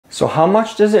So how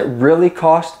much does it really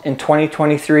cost in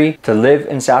 2023 to live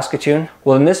in Saskatoon?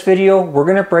 Well, in this video, we're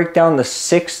gonna break down the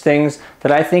 6 things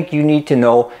that I think you need to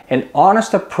know, an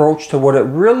honest approach to what it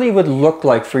really would look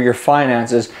like for your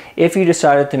finances if you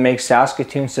decided to make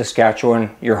Saskatoon,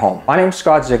 Saskatchewan your home. My name's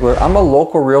Scott Ziegler. I'm a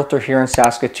local realtor here in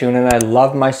Saskatoon and I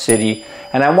love my city.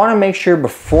 And I wanna make sure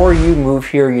before you move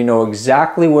here, you know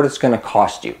exactly what it's gonna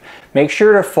cost you. Make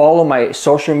sure to follow my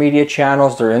social media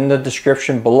channels. They're in the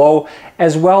description below,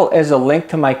 as well as a link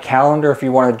to my calendar if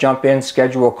you want to jump in,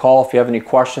 schedule a call if you have any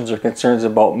questions or concerns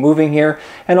about moving here.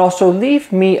 And also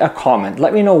leave me a comment.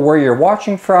 Let me know where you're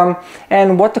watching from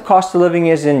and what the cost of living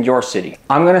is in your city.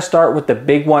 I'm going to start with the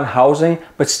big one, housing,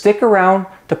 but stick around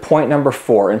to point number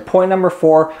 4. In point number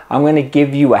 4, I'm going to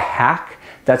give you a hack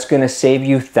that's going to save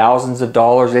you thousands of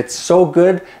dollars. It's so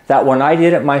good that when I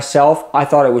did it myself, I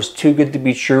thought it was too good to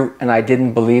be true and I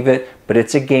didn't believe it, but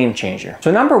it's a game changer. So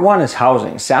number 1 is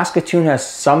housing. Saskatoon has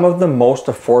some of the most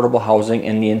affordable housing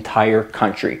in the entire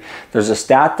country. There's a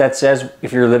stat that says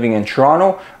if you're living in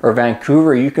Toronto or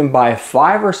Vancouver, you can buy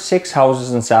 5 or 6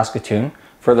 houses in Saskatoon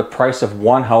for the price of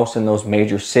 1 house in those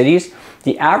major cities.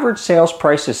 The average sales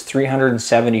price is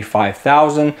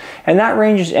 $375,000, and that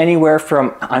ranges anywhere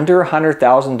from under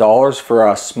 $100,000 for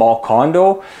a small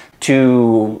condo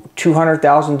to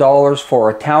 $200,000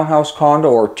 for a townhouse condo,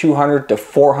 or $200,000 to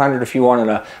 $400,000 if you want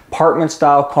an apartment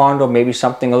style condo, maybe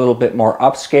something a little bit more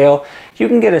upscale. You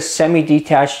can get a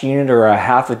semi-detached unit or a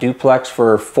half a duplex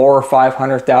for $400,000 or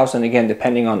 $500,000, again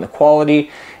depending on the quality.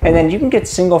 And then you can get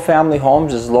single family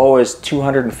homes as low as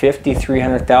 $250,000,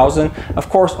 $300,000, of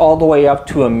course all the way up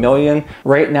to $1 million.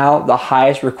 Right now the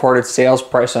highest recorded sales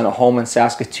price on a home in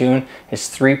Saskatoon is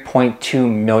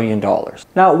 $3.2 million.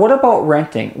 Now what about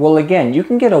renting? Well, again, you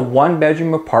can get a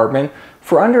 1-bedroom apartment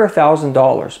for under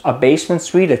 $1,000, a basement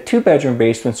suite, a 2-bedroom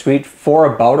basement suite for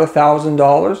about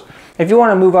 $1,000. If you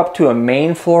want to move up to a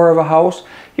main floor of a house,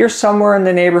 you're somewhere in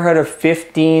the neighborhood of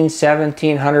 $1,500,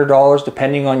 $1,700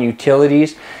 depending on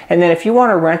utilities. And then if you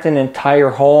want to rent an entire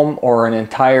home or an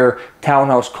entire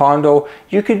townhouse condo,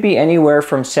 you could be anywhere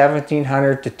from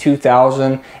 $1,700 to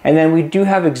 $2,000. And then we do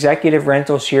have executive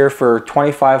rentals here for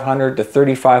 $2,500 to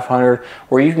 $3,500,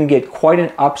 where you can get quite an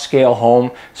upscale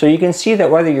home. So you can see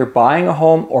that whether you're buying a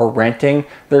home or renting,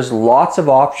 there's lots of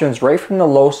options right from the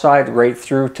low side right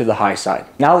through to the high side.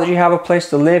 Now that you have a place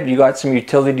to live, you got some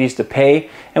utilities to pay,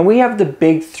 and we have the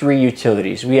big 3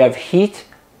 utilities. We have heat,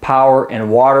 power, and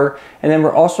water, and then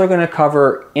we're also going to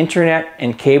cover internet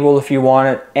and cable if you want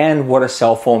it, and what a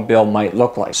cell phone bill might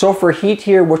look like. So for heat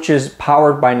here, which is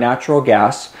powered by natural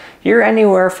gas, you're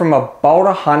anywhere from about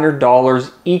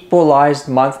 $100 equalized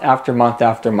month after month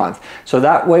after month. So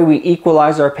that way we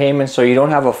equalize our payments so you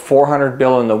don't have a $400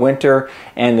 bill in the winter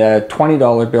and a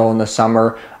 $20 bill in the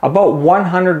summer. About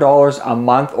 $100 a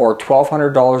month or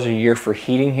 $1,200 a year for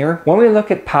heating here. When we look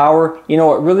at power, you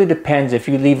know, it really depends if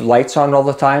you leave lights on all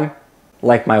the time,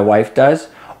 like my wife does,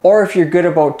 or if you're good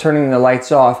about turning the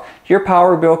lights off. Your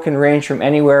power bill can range from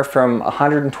anywhere from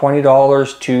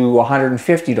 $120 to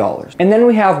 $150. And then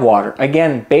we have water.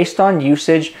 Again, based on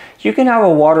usage, you can have a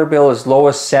water bill as low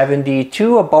as $70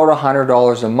 to about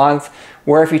 $100 a month,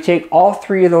 where if you take all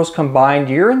 3 of those combined,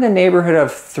 you're in the neighborhood of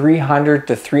 $300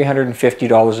 to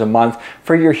 $350 a month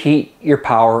for your heat, your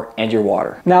power, and your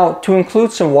water. Now, to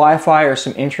include some Wi-Fi or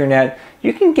some internet,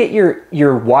 you can get your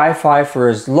Wi-Fi for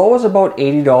as low as about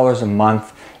 $80 a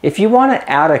month. If you want to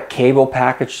add a cable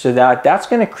package to that, that's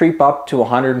going to creep up to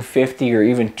 $150 or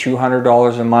even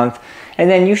 $200 a month.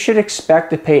 And then you should expect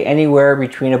to pay anywhere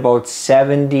between about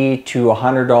 $70 to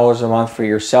 $100 a month for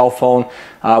your cell phone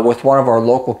with one of our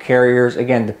local carriers,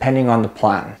 again, depending on the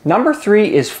plan. Number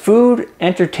 3 is food,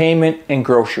 entertainment, and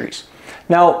groceries.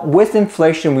 Now, with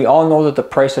inflation, we all know that the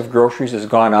price of groceries has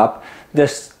gone up. The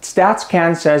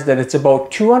StatsCan says that it's about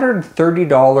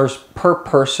 $230 per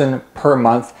person per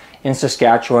month in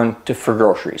Saskatchewan for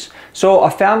groceries. So a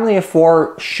family of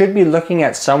 4 should be looking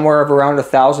at somewhere of around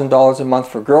 $1,000 a month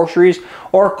for groceries,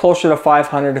 or closer to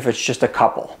 $500 if it's just a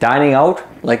couple. Dining out,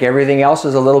 like everything else,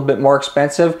 is a little bit more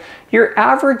expensive. Your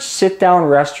average sit-down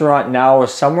restaurant now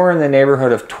is somewhere in the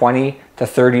neighborhood of $20 to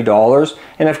 $30.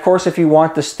 And of course, if you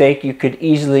want the steak, you could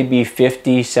easily be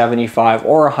 $50, $75,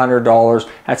 or $100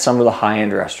 at some of the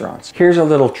high-end restaurants. Here's a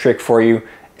little trick for you.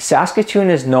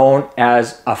 Saskatoon is known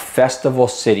as a festival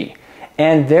city,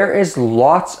 and there is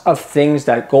lots of things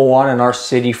that go on in our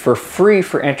city for free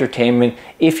for entertainment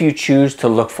if you choose to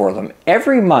look for them.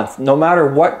 Every month, no matter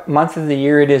what month of the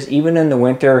year it is, even in the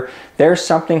winter, there's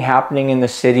something happening in the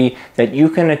city that you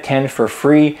can attend for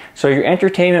free. So your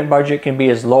entertainment budget can be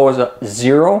as low as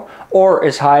 $0 or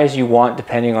as high as you want,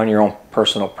 depending on your own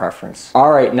personal preference.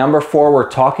 All right, number 4, we're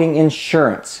talking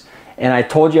insurance. and I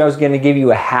told you I was going to give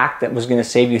you a hack that was going to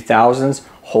save you thousands.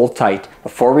 Hold tight.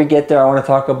 Before we get there, I want to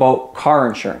talk about car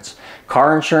insurance.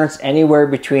 Car insurance anywhere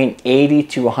between $80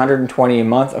 to $120 a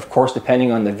month, of course,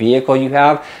 depending on the vehicle you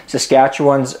have.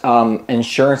 Saskatchewan's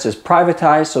insurance is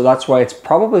privatized, so that's why it's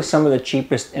probably some of the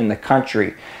cheapest in the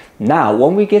country. Now,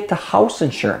 when we get to house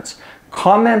insurance,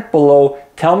 comment below,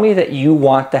 tell me that you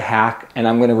want the hack, and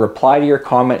I'm going to reply to your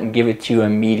comment and give it to you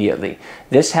immediately.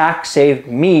 This hack saved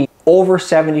me over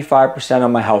 75%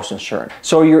 on my house insurance.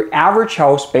 So your average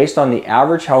house, based on the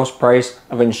average house price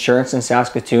of insurance in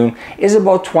Saskatoon, is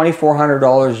about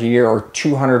 $2,400 a year or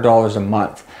 $200 a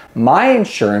month. My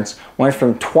insurance went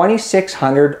from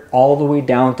 $2,600 all the way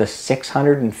down to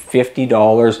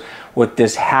 $650 with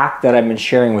this hack that I've been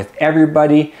sharing with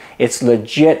everybody. It's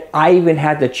legit. I even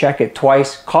had to check it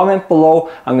twice. Comment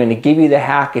below. I'm going to give you the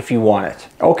hack if you want it.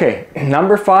 Okay,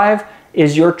 number 5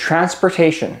 is your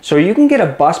transportation. So you can get a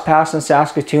bus pass in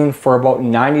Saskatoon for about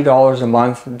 $90 a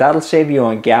month. That'll save you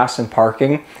on gas and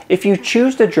parking. If you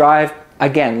choose to drive,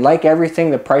 again, like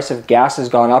everything, the price of gas has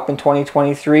gone up in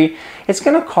 2023. It's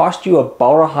going to cost you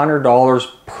about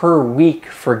 $100 per week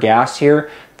for gas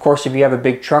here. Of course, if you have a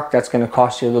big truck, that's going to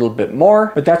cost you a little bit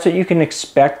more, but that's what you can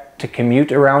expect to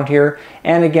commute around here.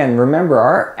 And again, remember,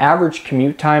 our average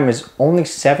commute time is only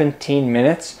 17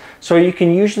 minutes. So you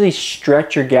can usually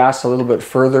stretch your gas a little bit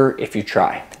further if you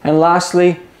try. And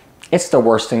lastly, it's the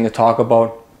worst thing to talk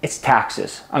about. It's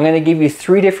taxes. I'm going to give you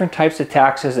 3 different types of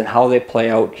taxes and how they play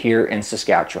out here in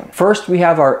Saskatchewan. First, we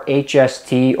have our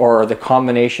HST, or the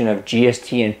combination of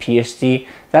GST and PST.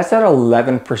 That's at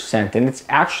 11%, and it's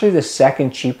actually the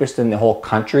second cheapest in the whole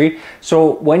country.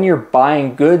 So when you're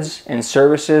buying goods and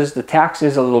services, the tax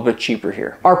is a little bit cheaper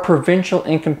here. Our provincial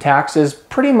income tax is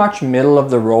pretty much middle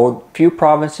of the road. A few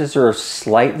provinces are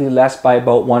slightly less by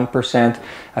about 1%.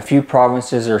 A few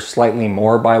provinces are slightly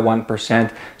more by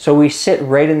 1%. So we sit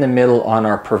right in the middle on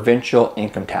our provincial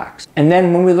income tax. And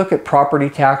then when we look at property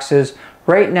taxes,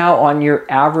 right now on your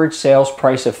average sales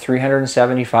price of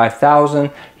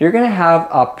 $375,000, you're going to have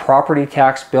a property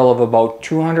tax bill of about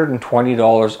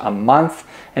 $220 a month.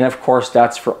 And of course,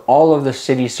 that's for all of the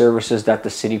city services that the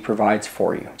city provides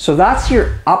for you. So that's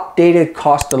your updated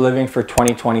cost of living for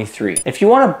 2023. If you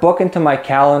want to book into my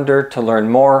calendar to learn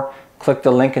more, click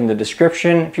the link in the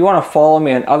description. If you want to follow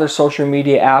me on other social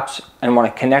media apps and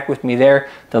want to connect with me there,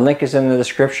 the link is in the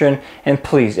description. And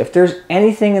please, if there's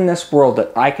anything in this world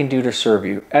that I can do to serve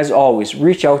you, as always,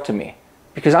 reach out to me,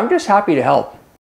 because I'm just happy to help.